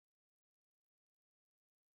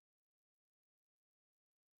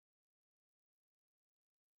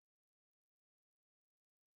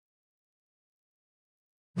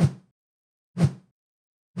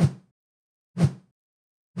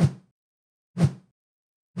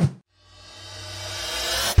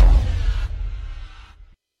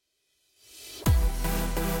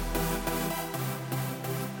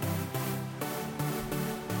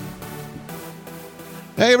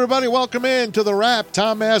Hey, everybody, welcome in to The Wrap.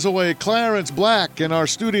 Tom Mazaway, Clarence Black in our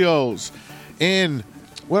studios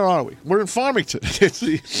where are we? We're in Farmington. It's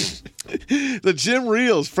the Jim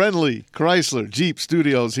Reels Friendly Chrysler Jeep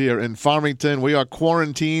Studios here in Farmington. We are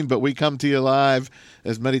quarantined, but we come to you live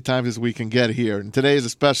as many times as we can get here. And today is a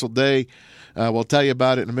special day. We'll tell you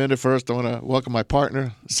about it in a minute. First, I want to welcome my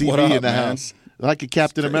partner, CB, in the house. I like your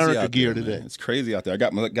Captain America gear today. It's crazy out there. I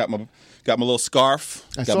got my little scarf.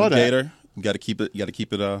 I saw that. Gator. Got to keep it.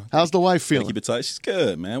 How's the wife feeling? Keep it tight. She's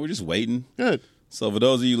good, man. We're just waiting. Good. So for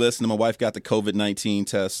those of you listening, my wife got the COVID-19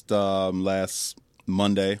 test last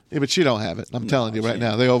Monday. Yeah, but she don't have it. I'm telling you right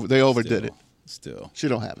now, they overdid it. Still, she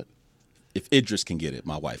don't have it. If Idris can get it,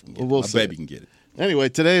 my wife can get it. My baby can get it. Anyway,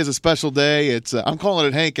 today is a special day. It's I'm calling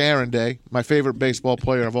it Hank Aaron Day, my favorite baseball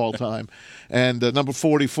player of all time. And number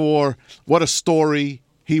 44, what a story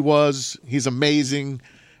he was. He's amazing.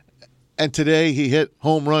 And today he hit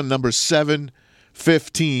home run number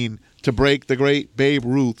 715 to break the great Babe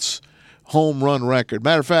Ruth's home run record.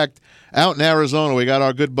 Matter of fact, out in Arizona, we got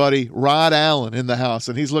our good buddy Rod Allen in the house,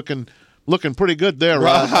 and he's looking pretty good there,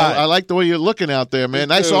 Rod. I like the way you're looking out there, man.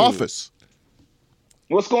 Nice office.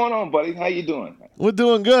 What's going on, buddy? How you doing? We're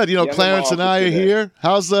doing good. You know, Clarence and I are here.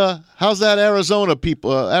 How's that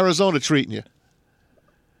Arizona treating you?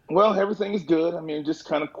 Well, everything is good. I mean, just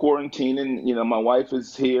kind of quarantining. You know, my wife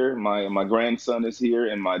is here, my grandson is here,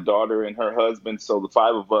 and my daughter and her husband. So the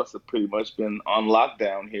five of us have pretty much been on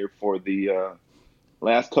lockdown here for the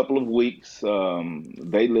last couple of weeks.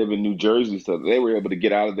 They live in New Jersey, so they were able to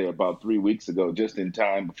get out of there about 3 weeks ago, just in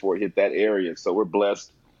time before it hit that area. So we're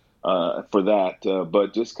blessed for that.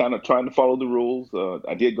 But just kind of trying to follow the rules.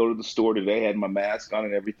 I did go to the store today, had my mask on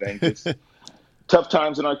and everything. Just tough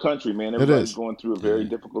times in our country, man. Everybody's going through a very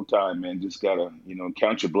difficult time, man. Just got to,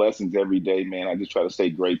 count your blessings every day, man. I just try to stay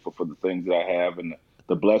grateful for the things that I have and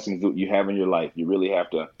the blessings that you have in your life. You really have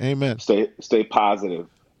to stay positive.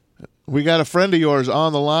 We got a friend of yours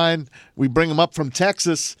on the line. We bring him up from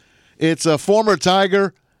Texas. It's a former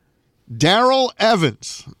Tiger, Darrell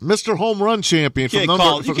Evans, Mr. Home Run Champion. You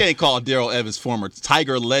can't call Darrell Evans former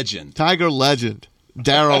Tiger legend.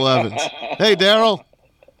 Darrell Evans. Hey, Darrell.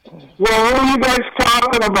 Well, what are you guys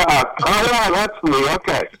talking about? Oh, yeah, that's me.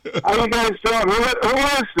 Okay. How you guys doing? Who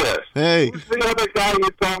is this? Hey. Who's the other guy you're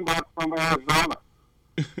talking about from Arizona?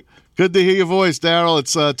 Good to hear your voice, Darrell.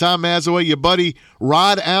 It's Tom Mazaway. Your buddy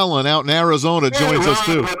Rod Allen out in Arizona joins us,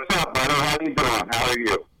 too. What's up, buddy? How you doing? How are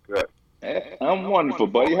you? Good. Hey, I'm wonderful,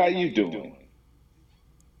 buddy. How you doing?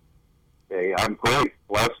 Hey, I'm great.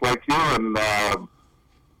 Blessed like you, and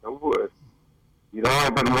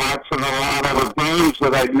I've been watching a lot of the games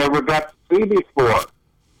that I never got to see before.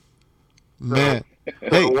 Man.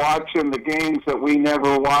 Hey. Watching the games that we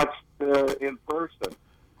never watched in person.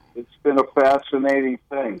 It's been a fascinating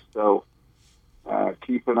thing. So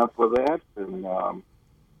keeping up with that and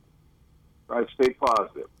try to stay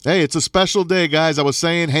positive. Hey, it's a special day, guys. I was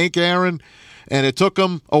saying Hank Aaron, and it took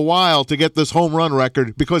him a while to get this home run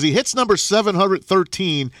record because he hits number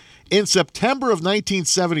 713 in September of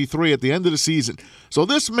 1973 at the end of the season. So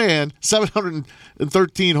this man,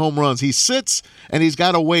 713 home runs, he sits and he's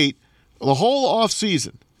got to wait the whole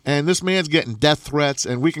offseason. And this man's getting death threats,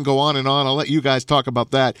 and we can go on and on. I'll let you guys talk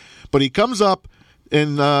about that. But he comes up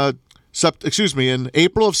in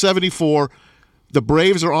April of 74. The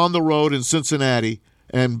Braves are on the road in Cincinnati,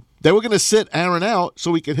 and they were going to sit Aaron out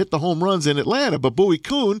so he could hit the home runs in Atlanta. But Bowie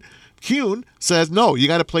Kuhn says, no, you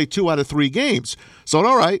got to play 2 out of 3 games. So,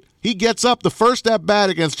 all right, he gets up the first at-bat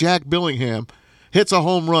against Jack Billingham, hits a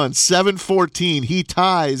home run, 7-14. He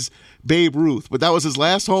ties Babe Ruth. But that was his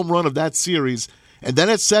last home run of that series. And then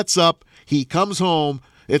it sets up, he comes home.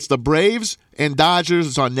 It's the Braves and Dodgers.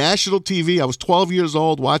 It's on national TV. I was 12 years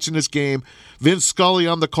old watching this game. Vince Scully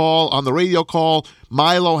on the radio call,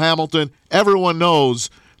 Milo Hamilton. Everyone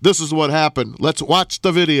knows this is what happened. Let's watch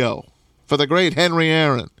the video for the great Henry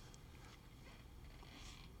Aaron.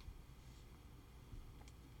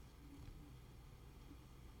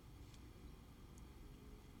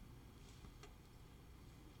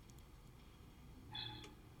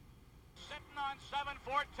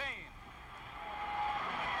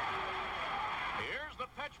 Here's the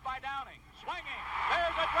pitch by Downing. Swinging.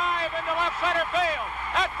 There's a drive into left center field.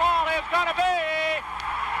 That ball is going to be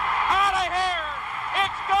out of here.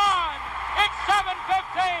 It's gone. It's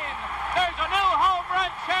 7-15. There's a new home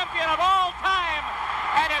run champion of all time,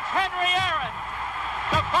 and it's Henry Aaron.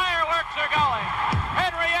 The fireworks are going.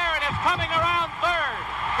 Henry Aaron is coming around third.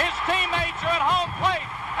 His teammates are at home plate,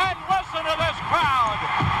 and listen to this crowd.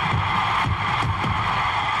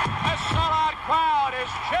 A sellout crowd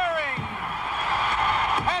is cheering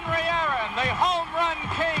Henry Aaron, the home run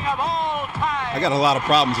king of all time. got a lot of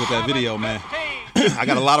problems with that video, man. I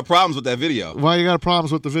got a lot of problems with that video. Why you got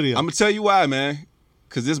problems with the video? I'm going to tell you why, man.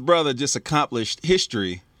 Because this brother just accomplished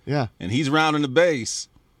history. Yeah. And he's rounding the base.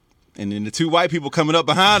 And then the two white people coming up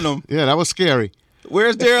behind him. Yeah, that was scary.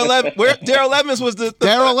 Where's Darrell Evans? Darrell Evans was the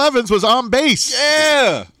Darrell Evans was on base.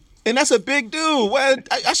 Yeah. And that's a big dude. Well,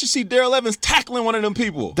 I should see Darrell Evans tackling one of them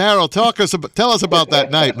people. Darrell, tell us about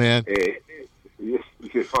that night, man.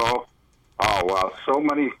 Oh, wow, so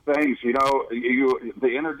many things.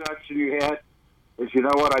 The introduction you had is,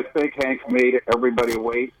 what I think Hank made everybody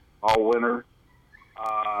wait all winter.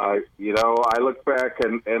 I look back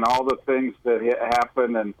and all the things that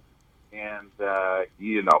happened, and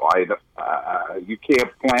you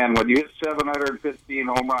can't plan when you hit 715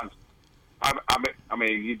 home runs. I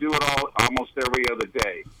mean, you do it almost every other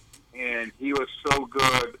day, and he was so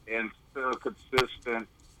good and so consistent,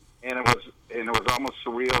 and it was almost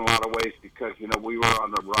surreal in a lot of ways because we were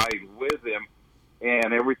on the ride with him,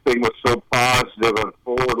 and everything was so positive and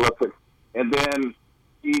forward looking, and then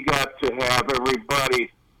he got to have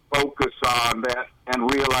everybody focus on that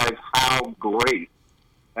and realize how great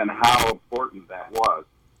and how important that was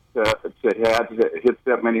to hit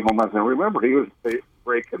that many home runs. And remember, he was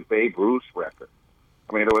breaking Babe Ruth's record.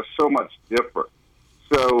 I mean, it was so much different.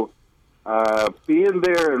 So being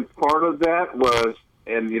there and part of that was,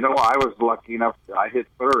 and I was lucky enough, I hit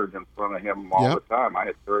third in front of him all the time. I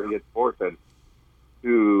hit third, he hit fourth. And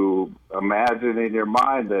to imagine in your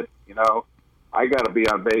mind that, I got to be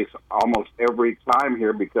on base almost every time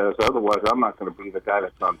here because otherwise I'm not going to be the guy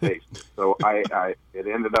that's on base. So it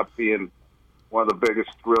ended up being one of the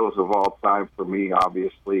biggest thrills of all time for me,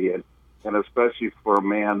 obviously, and especially for a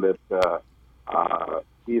man that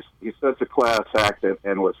he's such a class act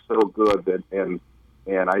and was so good that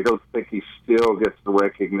and I don't think he still gets the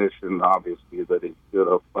recognition, obviously, that he should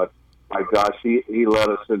have. But my gosh, he let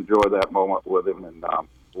us enjoy that moment with him, and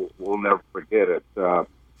we'll never forget it.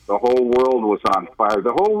 The whole world was on fire.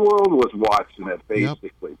 The whole world was watching it,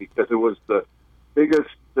 basically, because it was the biggest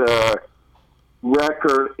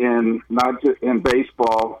record in not just in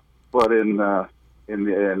baseball, but in the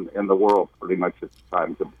world, pretty much at the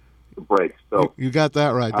time to break. So you got that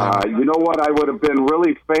right. You know what? I would have been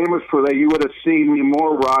really famous for that. You would have seen me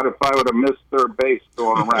more, Rod, if I would have missed third base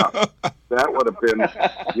going around. That would have been,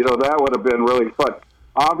 that would have been really fun.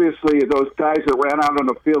 Obviously, those guys that ran out on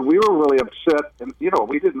the field, we were really upset, and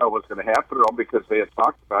we didn't know what was going to happen at all because they had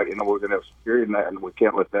talked about, we're going to have security and we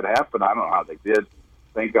can't let that happen. I don't know how they did.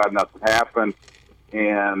 Thank God nothing happened,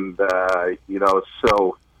 and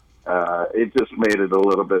so it just made it a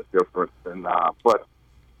little bit different. And but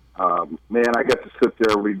man, I get to sit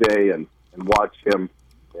there every day and watch him.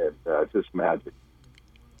 It's just magic.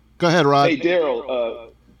 Go ahead, Rod. Hey, Darrell.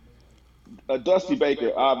 Dusty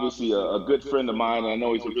Baker, obviously a good friend of mine, and I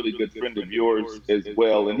know he's a really good friend of yours as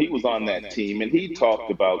well. And he was on that team, and he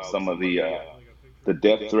talked about some of the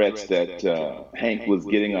death threats that Hank was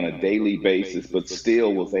getting on a daily basis, but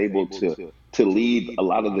still was able to lead a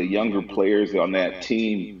lot of the younger players on that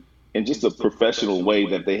team in just a professional way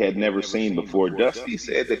that they had never seen before. Dusty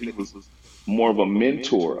said that he was more of a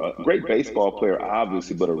mentor, a great baseball player,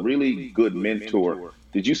 obviously, but a really good mentor.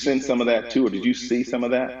 Did you sense some of that too, or did you see some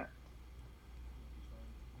of that?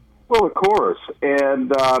 Well, of course,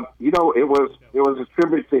 and it was a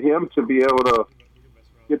tribute to him to be able to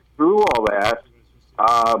get through all that.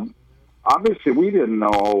 Obviously, we didn't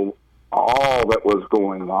know all that was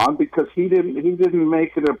going on because he didn't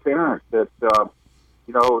make it apparent that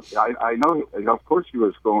I know, of course, he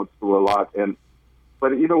was going through a lot,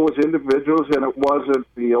 but it was individuals, and it wasn't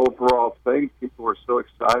the overall thing. People were so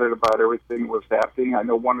excited about everything that was happening. I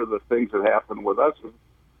know one of the things that happened with us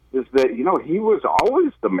is that, he was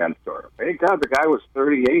always the mentor. Thank God the guy was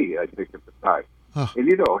 38, I think, at the time. Huh. And,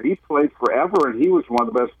 he played forever, and he was one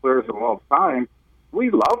of the best players of all time. We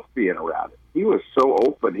loved being around him. He was so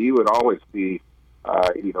open. He would always be,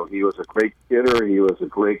 he was a great kidder. He was a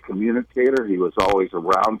great communicator. He was always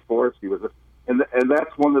around for us. And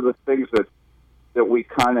that's one of the things that we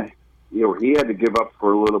kind of, he had to give up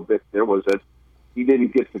for a little bit. There was that he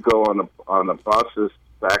didn't get to go on the buses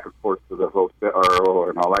back and forth to the hotel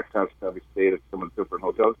and all that kind of stuff. He stayed at some different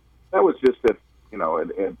hotels. That was just at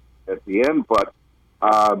the end, but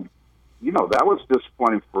that was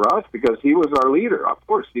disappointing for us because he was our leader. Of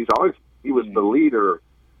course, he was the leader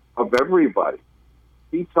of everybody.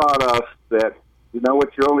 He taught us that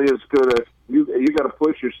you're only as good as you got to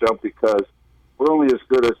push yourself because we're only as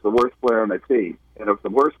good as the worst player on the team. And if the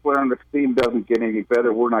worst player on the team doesn't get any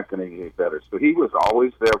better, we're not going to get any better. So he was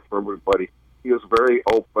always there for everybody. He was very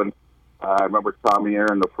open. I remember Tommy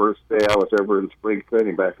Aaron, the first day I was ever in spring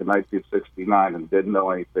training back in 1969 and didn't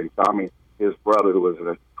know anything. Tommy his brother, who was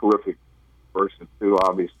a terrific person too,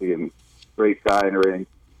 obviously, and great guy and everything.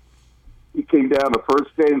 He came down the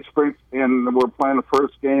first day in spring, and we're playing the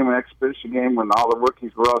first game, an exhibition game, when all the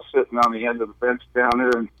rookies were all sitting on the end of the bench down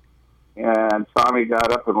there, and Tommy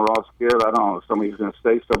got up and we're all scared. I don't know, somebody was going to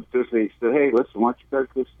say something. He said, "Hey, listen, why don't you guys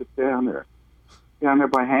go sit down there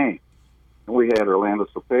by Hank?" And we had Orlando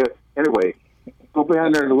Cepeda. Anyway, go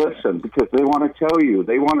down there and listen, because they want to tell you,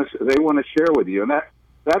 they want to share with you, and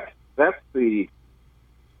that's the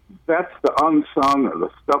unsung, or the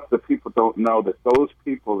stuff that people don't know, that those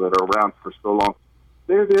people that are around for so long,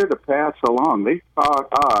 they're there to pass along. They taught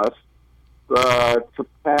us to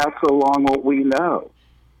pass along what we know,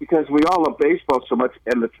 because we all love baseball so much,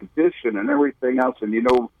 and the tradition and everything else. And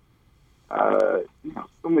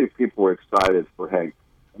so many people were excited for Hank,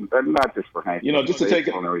 and not just for Hank. Just to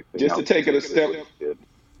take it a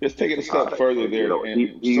step further there.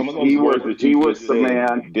 And some of those words that you just said,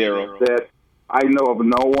 man, Darrell, that I know of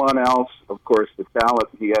no one else. Of course, the talent,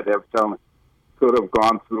 he had to have talent, could have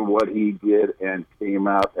gone through what he did and came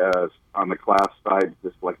out as on the class side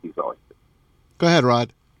just like he's always been. Go ahead,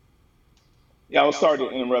 Rod. Yeah, I was sorry to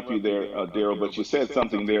interrupt you there, Darrell, but you said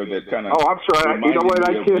something there that kind of. Oh, I'm sorry. You know what?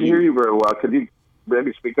 I can't hear you very well. Could you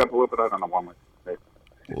maybe speak up a little bit? I don't know why I'm saying.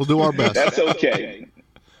 We'll do our best. That's okay.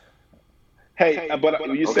 Hey,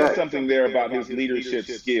 but you said something there about his leadership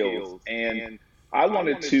skills, and I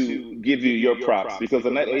wanted to give you your props, because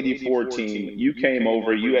on that 84 team, you came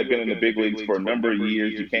over, you had been in the big leagues for a number of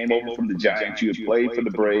years, you came over from the Giants, you had played for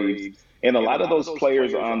the Braves, and a lot of those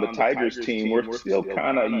players on the Tigers team were still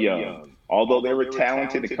kind of young. Although they were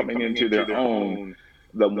talented and coming into their own,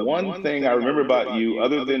 the one thing I remember about you,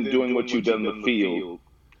 other than doing what you've done in the field,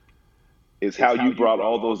 is how you brought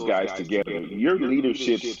all those guys together. Your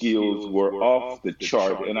leadership skills were off the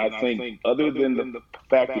chart, and I think other than the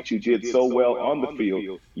fact that you did so well on the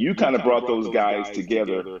field, you kind of brought those guys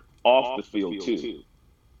together off the field too.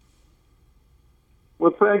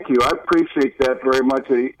 Well, thank you. I appreciate that very much.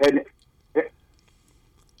 And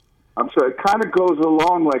I'm sorry, it kind of goes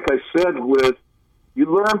along, like I said, with you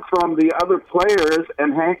learn from the other players,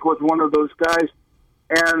 and Hank was one of those guys,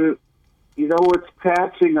 and it's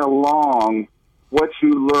passing along what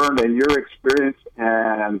you learned and your experience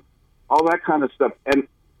and all that kind of stuff. And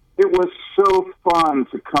it was so fun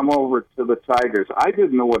to come over to the Tigers. I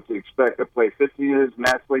didn't know what to expect. I played 15 years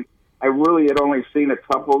nationally. I really had only seen a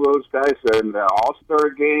couple of those guys in the All-Star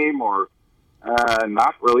game, or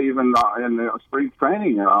not really even in the spring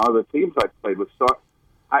training. The teams I played with.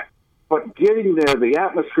 But getting there, the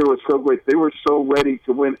atmosphere was so great. They were so ready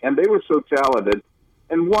to win, and they were so talented.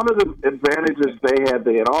 And one of the advantages they had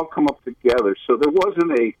all come up together. So there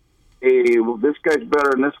wasn't this guy's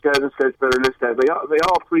better and this guy's better and this guy. They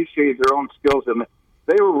all appreciated their own skills, and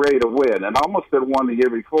they were ready to win, and almost had won the year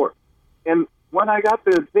before. And when I got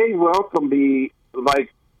there, they welcomed me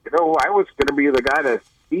like, I was going to be the guy to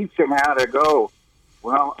teach them how to go.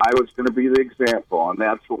 Well, I was going to be the example, and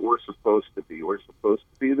that's what we're supposed to be. We're supposed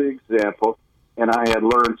to be the example. And I had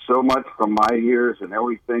learned so much from my years and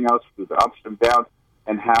everything else through the ups and downs,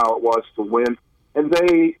 and how it was to win. And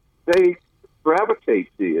they gravitate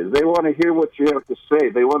to you. They want to hear what you have to say.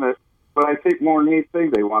 But I think more than anything,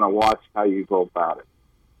 they want to watch how you go about it.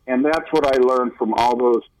 And that's what I learned from all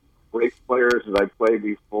those great players that I played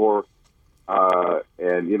before.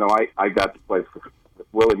 I got to play for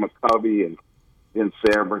Willie McCovey and in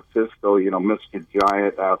San Francisco, Mr.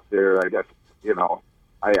 Giant out there. I got to,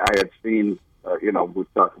 I had seen, we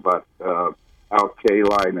talk about Al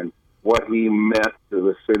Kaline and what he meant to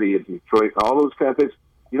the city of Detroit, all those kind of things.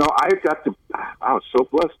 I was so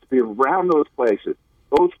blessed to be around those places,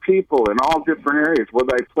 those people in all different areas,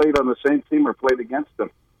 whether I played on the same team or played against them.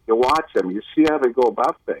 You watch them, you see how they go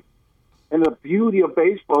about things. And the beauty of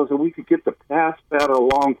baseball is that we could get to pass that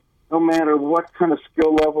along no matter what kind of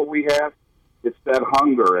skill level we have. It's that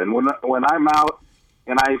hunger. And when I'm out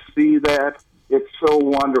and I see that, it's so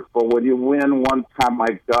wonderful. When you win one time,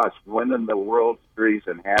 my gosh, winning the World Series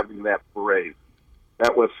and having that parade,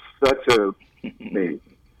 that was such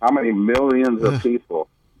how many millions of people,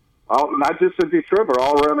 not just in Detroit, but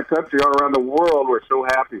all around the country, all around the world, were so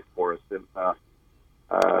happy for us. And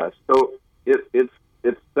so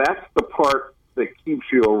that's the part that keeps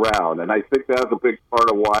you around. And I think that was a big part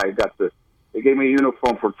of why they gave me a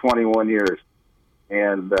uniform for 21 years.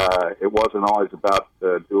 And it wasn't always about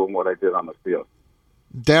doing what I did on the field.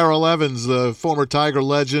 Darrell Evans, the former Tiger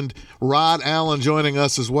legend. Rod Allen joining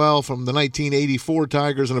us as well from the 1984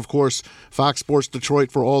 Tigers, and, of course, Fox Sports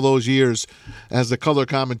Detroit for all those years as the color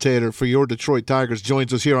commentator for your Detroit Tigers,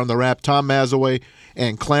 joins us here on The Wrap. Tom Mazaway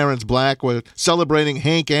and Clarence Black. We're celebrating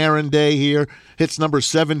Hank Aaron Day here. Hits number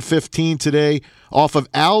 715 today off of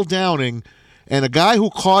Al Downing, and a guy who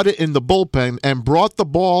caught it in the bullpen and brought the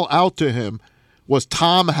ball out to him was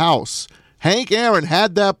Tom House. Hank Aaron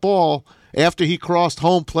had that ball after he crossed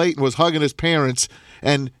home plate and was hugging his parents,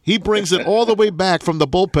 and he brings it all the way back from the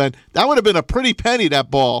bullpen. That would have been a pretty penny, that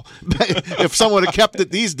ball, if someone had kept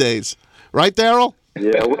it these days. Right, Darrell?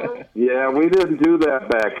 Yeah, we didn't do that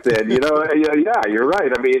back then. Yeah, you're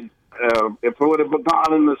right. I mean, if it would have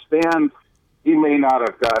gone in the stand, he may not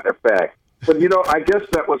have gotten it back. But, I guess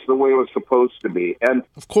that was the way it was supposed to be. And,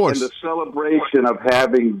 of course. And the celebration of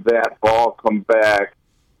having that ball come back.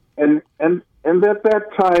 And at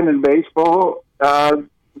that time in baseball,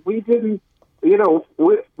 we didn't, we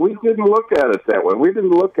didn't look at it that way. We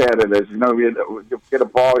didn't look at it as, you get a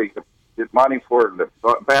ball, you could get money for it, and the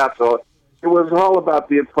bat. So it was all about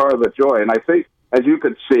being part of the joy. And I think, as you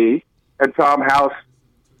could see, at Tom House,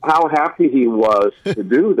 how happy he was to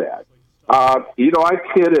do that. I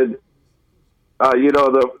kidded,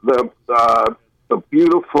 the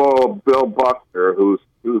beautiful Bill Buckner, who's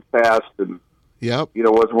passed and, yep,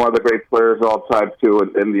 was one of the great players of all time too,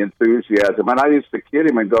 and the enthusiasm. And I used to kid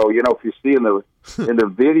him and go, if you see in the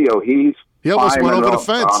video, he almost went over the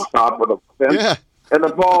fence on top of the fence, yeah, and the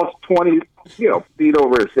ball's 20 feet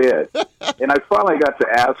over his head. And I finally got to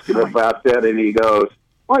ask him about that, and he goes,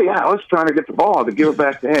 "Oh yeah, I was trying to get the ball to give it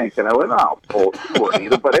back to Hank." And I went, "Oh, you weren't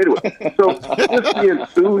either." But anyway, so just the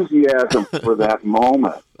enthusiasm for that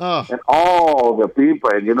moment, and all the people,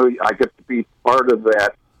 and I get to be part of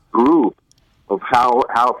that group of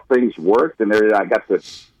how things worked, and there I got to,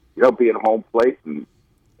 be at home plate and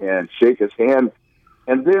shake his hand,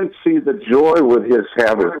 and then see the joy with his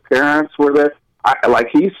parents were there. Like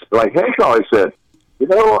Hank always said,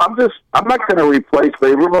 I'm not going to replace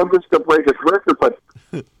Babe Ruth. I'm just going to break his record. But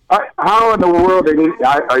how in the world did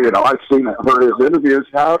I've seen heard his interviews.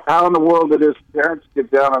 How in the world did his parents get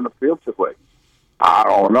down on the field so quick? I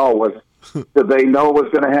don't know. Did they know it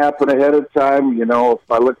was going to happen ahead of time?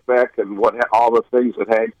 If I look back and all the things that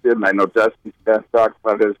Hank did, and I know Dusty Scott talked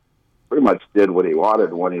about this, pretty much did what he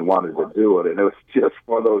wanted when he wanted to do it, and it was just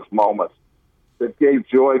one of those moments that gave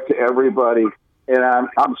joy to everybody. And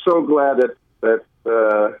I'm so glad that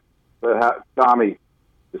Tommy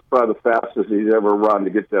is probably the fastest he's ever run to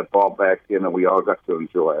get that ball back in, and we all got to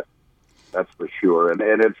enjoy it. That's for sure. And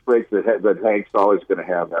it's great that Hank's always going to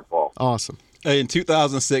have that ball. Awesome. In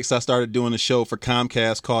 2006, I started doing a show for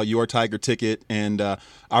Comcast called Your Tiger Ticket, and I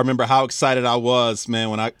remember how excited I was, man,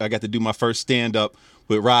 when I got to do my first stand-up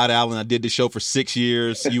with Rod Allen. I did the show for 6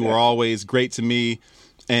 years. You were always great to me,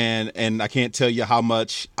 and I can't tell you how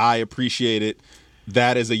much I appreciated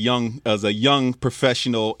that as a young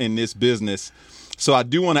professional in this business. So I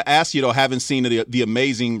do want to ask you, though, having seen the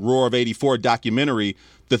amazing Roar of '84 documentary,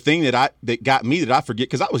 the thing that got me that I forget,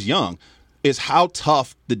 because I was young, is how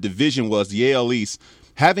tough the division was, the AL East.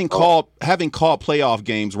 Having called playoff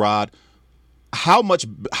games, Rod, how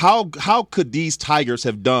could these Tigers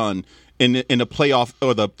have done in the playoff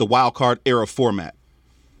or the wild card era format?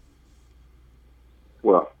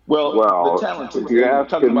 Well, the talented. If you're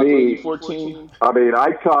asking me, 14. I mean,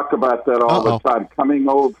 I talk about that all the time. Coming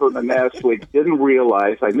over from the National League, didn't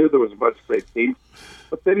realize. I knew there was a bunch of great teams,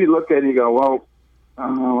 but then you look at it and you go, well,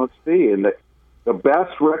 let's see. And the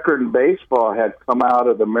best record in baseball had come out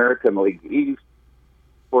of the American League East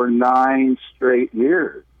for 9 straight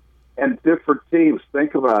years. And different teams,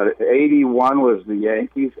 think about it. 81 was the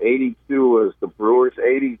Yankees, 82 was the Brewers,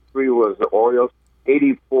 83 was the Orioles,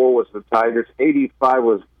 84 was the Tigers, 85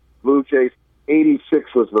 was Blue Jays,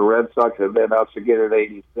 86 was the Red Sox, and then us again at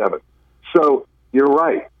 87. So you're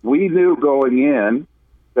right. We knew going in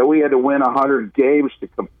that we had to win 100 games to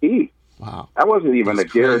compete. Wow. That wasn't even a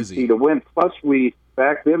guarantee to win. Plus,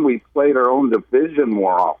 back then we played our own division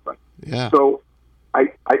more often. Yeah. So to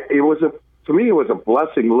me, it was a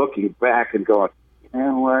blessing looking back and going, you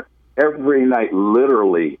know what? Every night,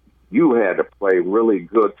 literally, you had to play really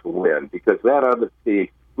good to win because that other team,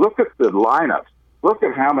 look at the lineups. Look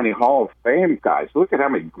at how many Hall of Fame guys. Look at how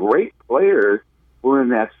many great players were in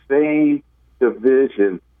that same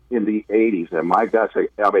division in the 80s. And my gosh, I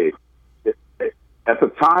mean, at the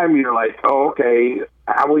time, you're like, oh, okay,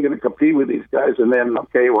 how are we going to compete with these guys? And then,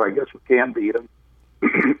 okay, well, I guess we can beat them.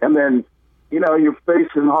 And then, you're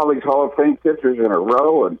facing all these Hall of Fame pitchers in a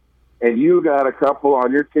row, and you got a couple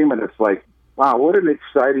on your team, and it's like, wow, what an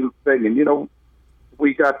exciting thing. And,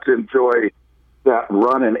 we got to enjoy that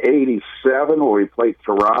run in '87 where we played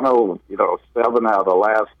Toronto, 7 out of the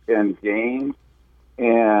last 10 games,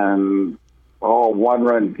 and all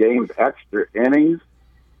one-run games, extra innings.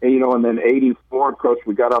 And then '84, of course,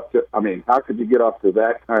 we got up to. I mean, how could you get off to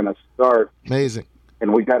that kind of start? Amazing.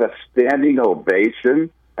 And we got a standing ovation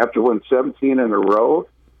after winning 17 in a row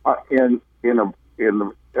in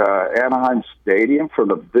the Anaheim Stadium from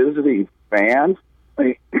the visiting fans. I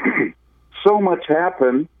mean, so much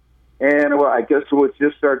happened, and I guess it was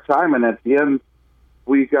just our time. And at the end,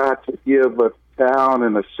 we got to give a town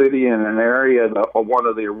and a city and an area, one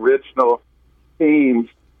of the original teams,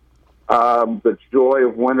 the joy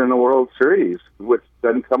of winning the World Series, which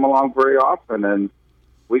doesn't come along very often. And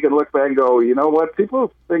we can look back and go, you know what?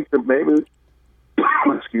 People think that maybe,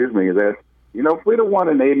 excuse me, that, if we'd have won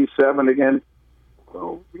in '87 again,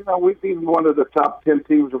 well, we'd be one of the top 10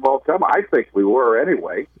 teams of all time. I think we were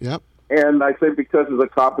anyway. Yep. And I think because of the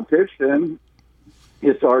competition,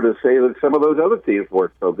 it's hard to say that some of those other teams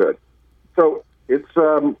weren't so good. So it's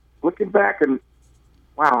looking back and,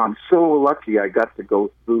 wow, I'm so lucky I got to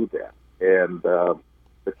go through that. And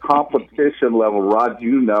the competition level, Rod,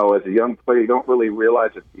 as a young player, you don't really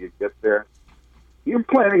realize it till you get there. You're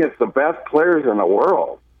playing against the best players in the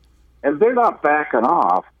world, and they're not backing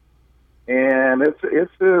off. And it's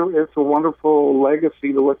a wonderful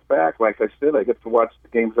legacy to look back. Like I said, I get to watch the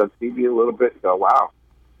games on TV a little bit and go, wow.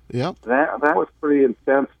 Yep. That was pretty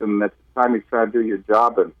intense, and at the time you try to do your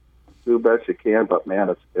job and do the best you can, but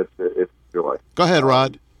man, it's joy. Go ahead,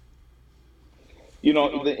 Rod.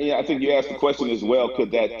 I think you asked the question as well,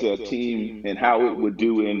 could that team and how it would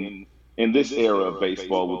do in this era of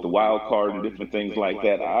baseball with the wild card and different things like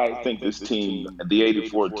that. I think this team, the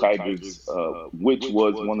 '84 Tigers, which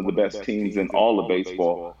was one of the best teams in all of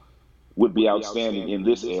baseball, would be outstanding in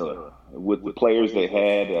this era with the players they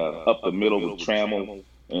had up the middle with Trammell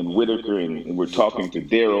and Whitaker, and we're talking to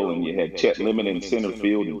Darrell, and you had Chet Lemon in center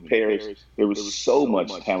field and Parrish. There was so much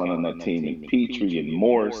talent on that team, and Petrie and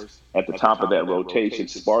Morris at the top of that rotation,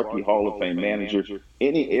 Sparky, Hall of Fame manager.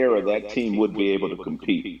 Any era, that team would be able to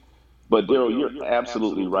compete. But, Darrell, you're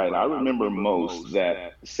absolutely right. I remember most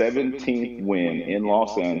that 17th win in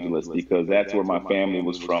Los Angeles because that's where my family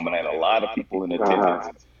was from, and I had a lot of people in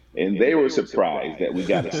attendance. And they were surprised that we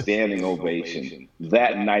got a standing ovation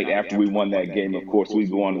that night after we won that game. Of course, we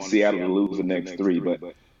go on to Seattle to lose the next 3. But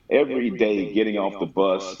every day getting off the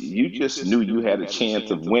bus, you just knew you had a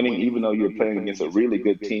chance of winning, even though you were playing against a really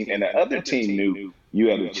good team. And the other team knew you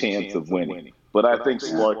had a chance of winning. But I think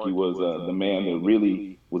Sparky was the man that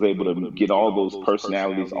really was able to get all those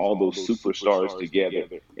personalities, all those superstars together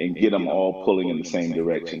and get them all pulling in the same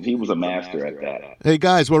direction. He was a master at that. Hey,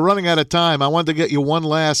 guys, we're running out of time. I wanted to get you one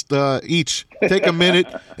last each. Take a minute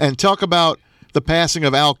and talk about the passing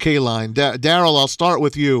of Al Kaline. Darrell, I'll start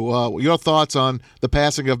with you. Your thoughts on the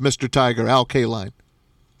passing of Mr. Tiger, Al Kaline.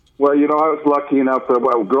 Well, I was lucky enough that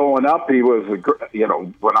growing up, he was,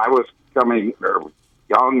 when I was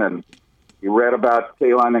young and you read about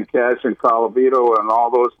Kaline and Cash and Colavito and all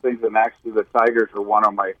those things, and actually the Tigers were one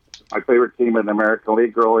of my favorite team in the American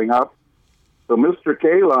League growing up. So Mr.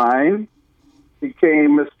 Kaline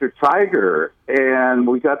became Mr. Tiger, and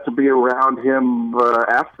we got to be around him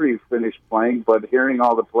after he finished playing, but hearing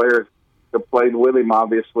all the players that played with him,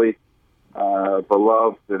 obviously,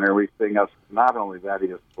 beloved and everything else. Not only that, he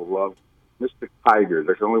is beloved. Mr. Tiger,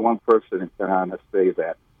 there's only one person who can kind of say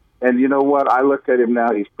that. And you know what? I look at him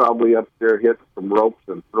now. He's probably up there hitting some ropes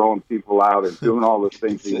and throwing people out and doing all the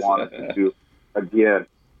things he wanted to do again.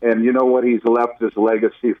 And you know what? He's left his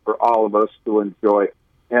legacy for all of us to enjoy.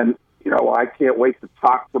 And, I can't wait to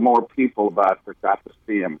talk to more people about it. I got to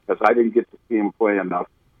see him because I didn't get to see him play enough.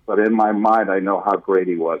 But in my mind, I know how great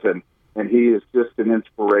he was. And he is just an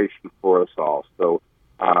inspiration for us all. So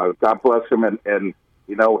God bless him. And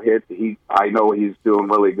I know he's doing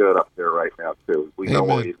really good up there right now, too. We know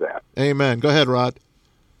where he's at. Amen. Go ahead, Rod.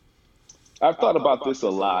 I've thought about this a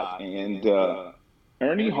lot, and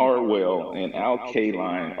Ernie Harwell and Al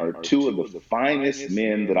Kaline are two of the finest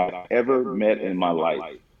men that I've ever met in my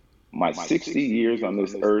life. My 60 years on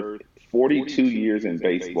this earth, 42 years in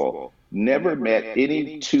baseball, never met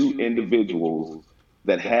any two individuals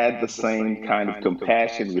that had the same kind of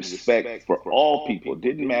compassion, respect for all people. It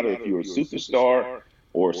didn't matter if you were a superstar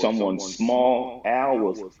or someone small. Al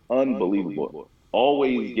was unbelievable.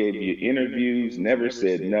 Always gave you interviews, never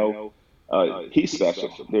said no. He's special.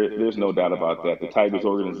 There's no doubt about that. The Tigers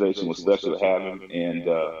organization was special to have him, and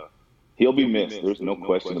he'll be missed. There's no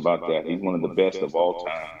question about that. He's one of the best of all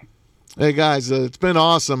time. Hey, guys, it's been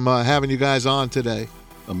awesome having you guys on today.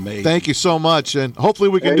 Amazing. Thank you so much, and hopefully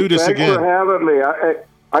we can do this again. Thanks for having me.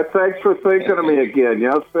 Thanks for thinking of me again.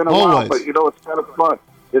 It's been a while, but it's kind of fun.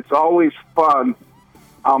 It's always fun.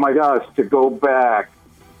 Oh my gosh, to go back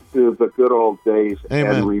to the good old days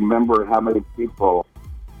and remember how many people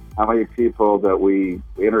that we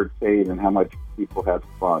entertained and how much people had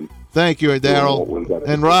fun. Thank you, Darrell.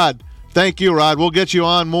 And Rod, thank you, Rod. We'll get you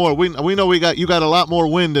on more. We know you got a lot more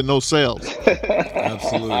wind than those sails.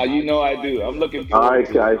 Absolutely. I do. I'm looking forward. All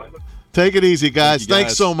right, guys. Take it easy, guys.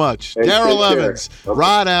 Thanks so much. Hey, Darrell Evans, okay.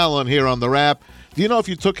 Rod Allen here on The Wrap. Do you know if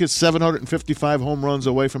you took his 755 home runs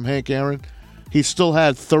away from Hank Aaron, he still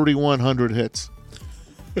had 3,100 hits?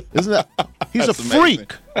 Isn't that? He's a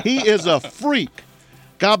freak. He is a freak.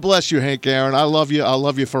 God bless you, Hank Aaron. I love you. I'll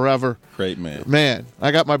love you forever. Great man. Man,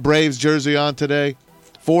 I got my Braves jersey on today.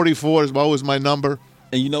 44 is always my number.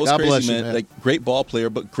 And what's God crazy, bless you, man? Like, great ball player,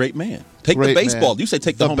 but great man. Take Great the baseball. man. You say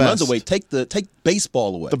take the home runs away. Take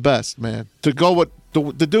baseball away. The best, man. To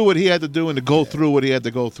do what he had to do and to go through what he had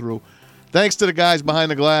to go through. Thanks to the guys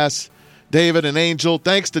behind the glass, David and Angel.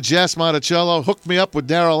 Thanks to Jess Monticello. Hooked me up with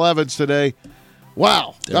Darrell Evans today.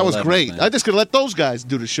 Wow, that was great. Man. I just could let those guys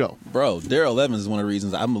do the show. Bro, Darrell Evans is one of the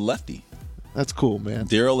reasons I'm a lefty. That's cool, man.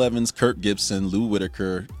 Darrell Evans, Kirk Gibson, Lou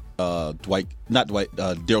Whitaker,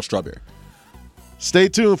 Darryl Strawberry. Stay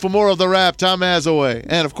tuned for more of The Wrap. Tom Azaway.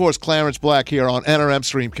 And, of course, Clarence Black here on NRM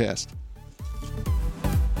Streamcast.